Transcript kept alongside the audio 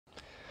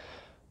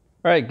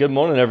All right, good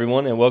morning,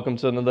 everyone, and welcome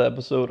to another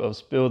episode of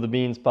Spill the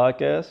Beans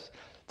podcast.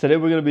 Today,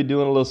 we're going to be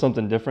doing a little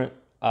something different.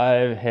 I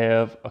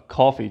have a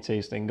coffee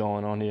tasting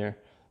going on here.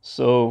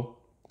 So,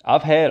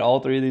 I've had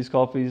all three of these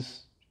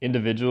coffees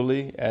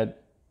individually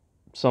at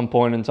some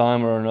point in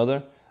time or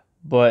another,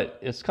 but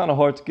it's kind of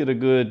hard to get a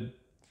good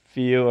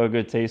feel or a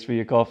good taste for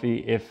your coffee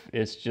if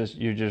it's just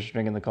you're just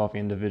drinking the coffee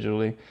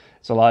individually.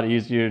 It's a lot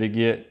easier to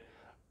get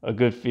a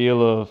good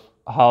feel of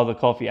how the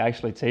coffee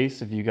actually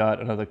tastes if you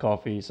got another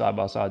coffee side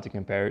by side to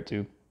compare it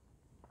to.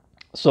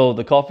 So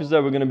the coffees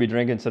that we're going to be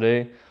drinking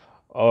today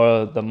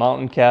are the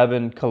Mountain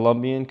Cabin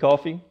Colombian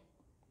coffee,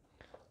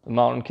 the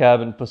Mountain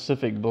Cabin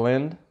Pacific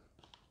Blend,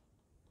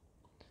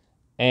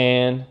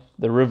 and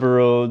the River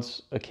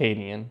Roads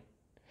Acadian.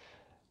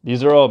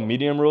 These are all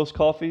medium roast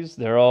coffees.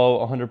 They're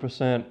all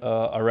 100%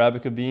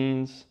 Arabica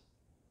beans.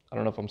 I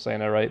don't know if I'm saying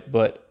that right,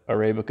 but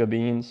Arabica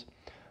beans.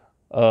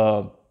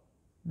 Uh,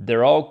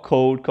 they're all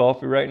cold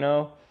coffee right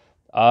now.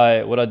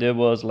 What I did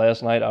was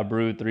last night I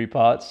brewed 3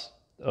 pots,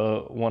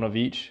 one of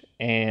each,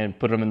 and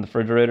put them in the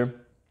refrigerator.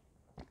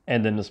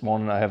 And then this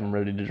morning I have them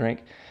ready to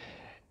drink.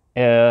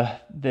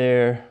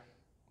 They're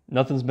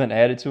Nothing's been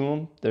added to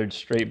them. They're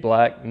straight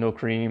black, no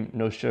cream,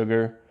 no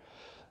sugar,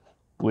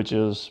 which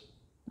is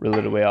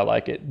really the way I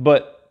like it.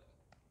 But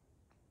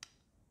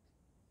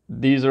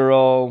these are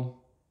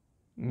all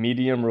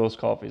medium roast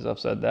coffees. I've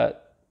said that.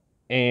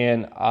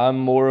 And I'm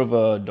more of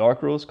a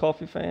dark roast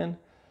coffee fan,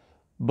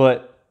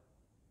 but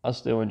I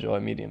still enjoy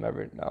medium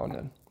every now and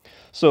then.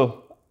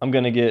 So I'm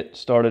gonna get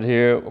started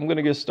here. I'm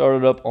gonna get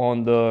started up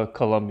on the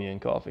Colombian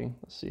coffee.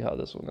 Let's see how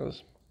this one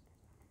is.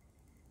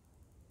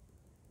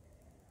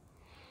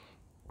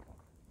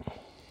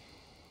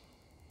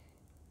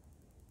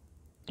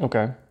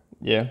 Okay,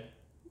 yeah.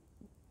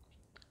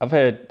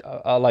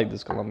 I like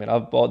this Colombian.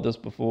 I've bought this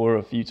before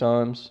a few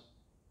times,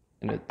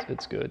 and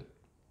it's good.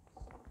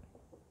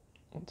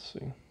 Let's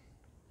see.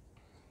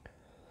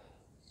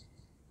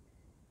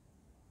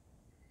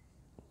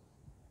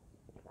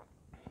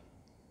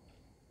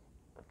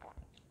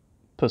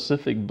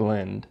 Pacific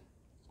Blend.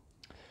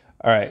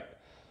 All right.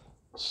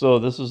 So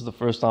this is the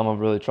first time I've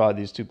really tried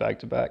these two back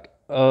to back.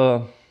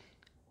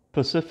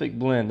 Pacific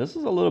Blend. This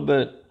is a little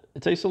bit.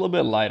 It tastes a little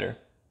bit lighter.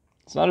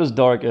 It's not as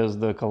dark as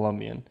the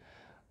Colombian.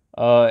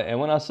 And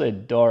when I say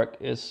dark,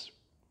 it's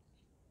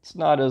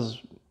not as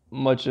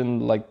much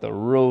in like the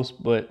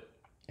roast, but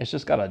it's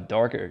just got a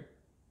darker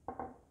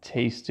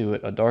taste to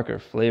it, a darker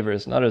flavor.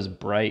 It's not as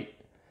bright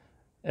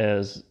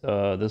as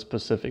this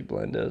Pacific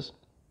Blend is.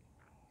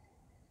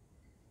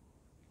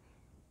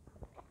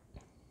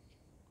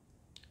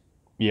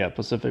 Yeah,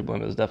 Pacific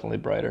Blend is definitely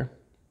brighter,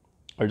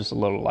 or just a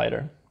little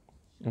lighter.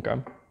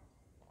 Okay.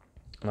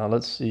 Now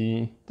let's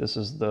see. This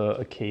is the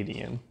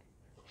Acadian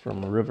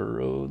from River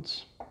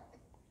Roads.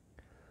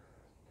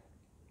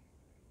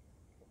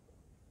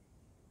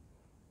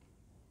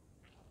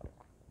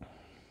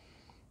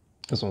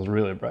 This one's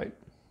really bright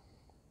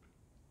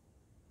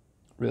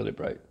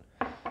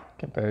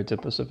compared to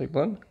Pacific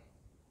Blend.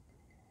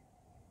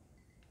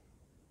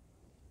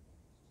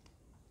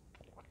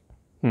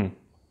 Hmm.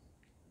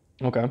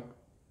 Okay.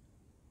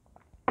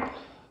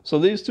 So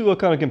these two are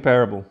kind of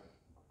comparable,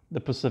 the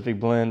Pacific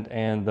Blend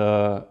and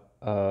the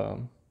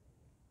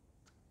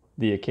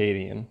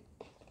Acadian.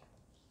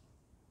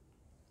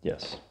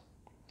 Yes.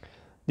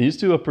 These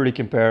two are pretty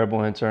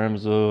comparable in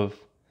terms of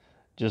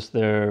just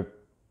their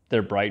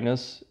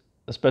brightness,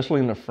 especially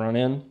in the front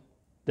end.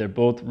 They're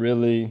both they're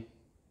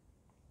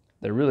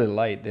really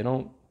light. They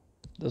don't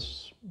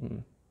this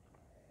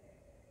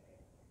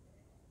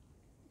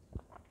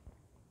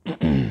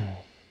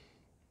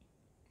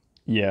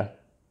yeah,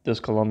 this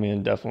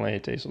Colombian definitely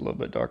tastes a little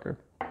bit darker.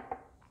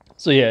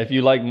 So yeah, if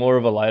you like more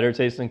of a lighter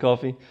tasting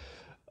coffee,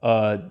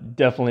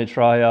 definitely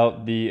try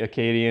out the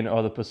Acadian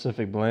or the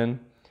Pacific Blend.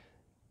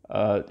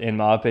 In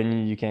my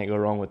opinion, you can't go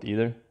wrong with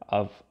either.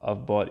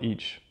 I've bought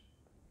each.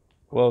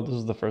 Well, this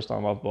is the first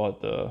time I've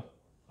bought the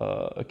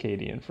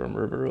Acadian from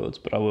River Roads,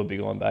 but I will be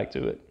going back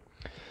to it.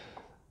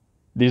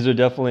 These are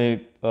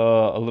definitely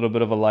a little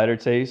bit of a lighter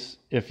taste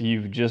if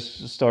you've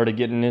just started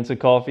getting into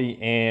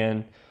coffee,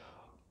 and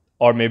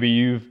or maybe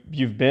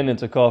you've been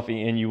into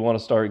coffee and you want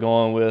to start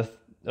going with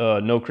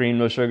no cream,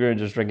 no sugar, and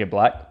just drink it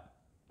black.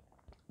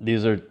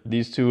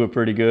 These two are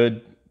pretty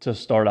good to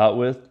start out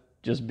with,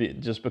 just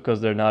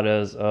because they're not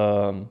as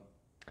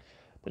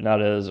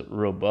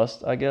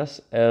robust, I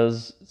guess,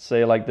 as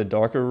say like the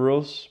darker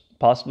roasts.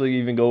 Possibly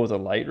even go with a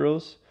light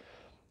roast.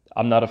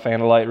 I'm not a fan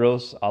of light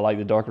roast. I like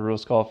the darker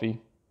roast coffee.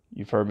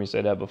 You've heard me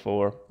say that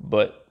before,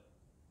 but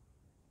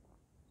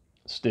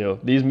still,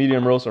 these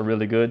medium roasts are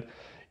really good.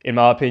 In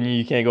my opinion,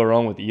 you can't go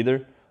wrong with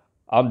either.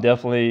 I'm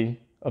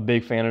definitely a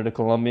big fan of the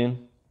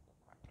Colombian,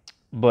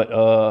 but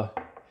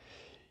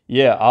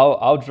yeah,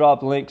 I'll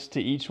drop links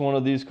to each one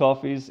of these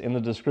coffees in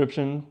the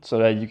description so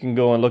that you can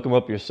go and look them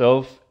up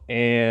yourself.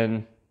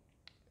 And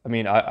I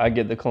mean, I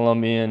get the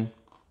Colombian,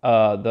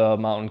 the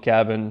Mountain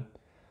Cabin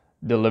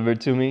delivered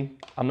to me.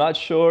 I'm not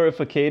sure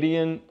if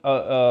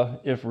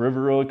if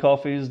River Road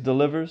Coffees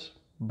delivers,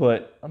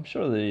 but I'm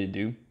sure they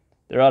do.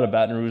 They're out of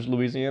Baton Rouge,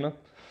 Louisiana.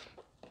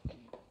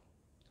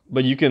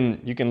 But you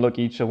can look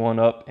each one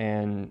up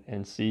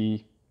and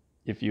see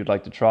if you'd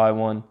like to try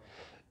one.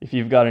 If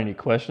you've got any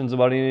questions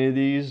about any of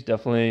these,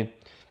 definitely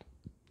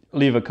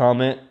leave a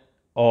comment.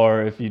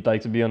 Or if you'd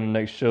like to be on the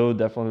next show,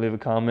 definitely leave a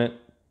comment.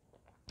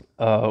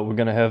 We're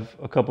gonna have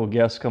a couple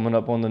guests coming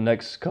up on the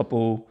next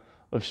couple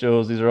of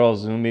shows. These are all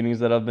Zoom meetings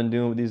that I've been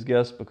doing with these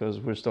guests because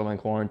we're still in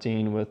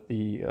quarantine with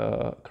the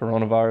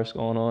coronavirus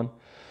going on.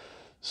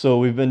 So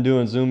we've been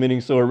doing Zoom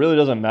meetings. So it really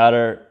doesn't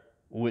matter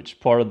which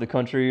part of the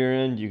country you're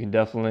in. You can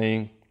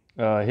definitely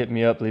hit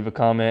me up, leave a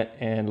comment,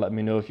 and let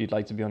me know if you'd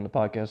like to be on the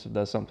podcast, if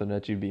that's something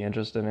that you'd be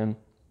interested in.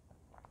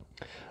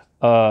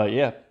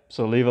 Yeah,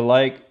 so leave a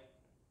like,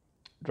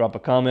 drop a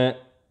comment,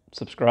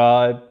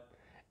 subscribe,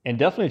 and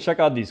definitely check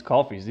out these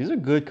coffees. These are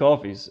good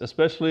coffees,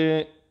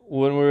 especially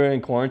when we're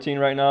in quarantine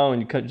right now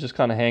and you're just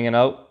kind of hanging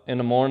out in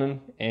the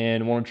morning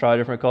and want to try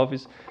different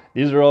coffees.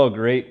 These are all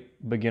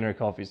great beginner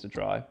coffees to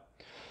try.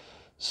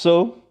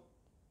 So,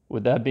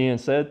 with that being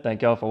said,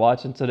 thank y'all for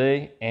watching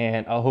today,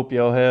 and I hope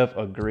y'all have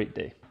a great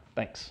day.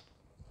 Thanks.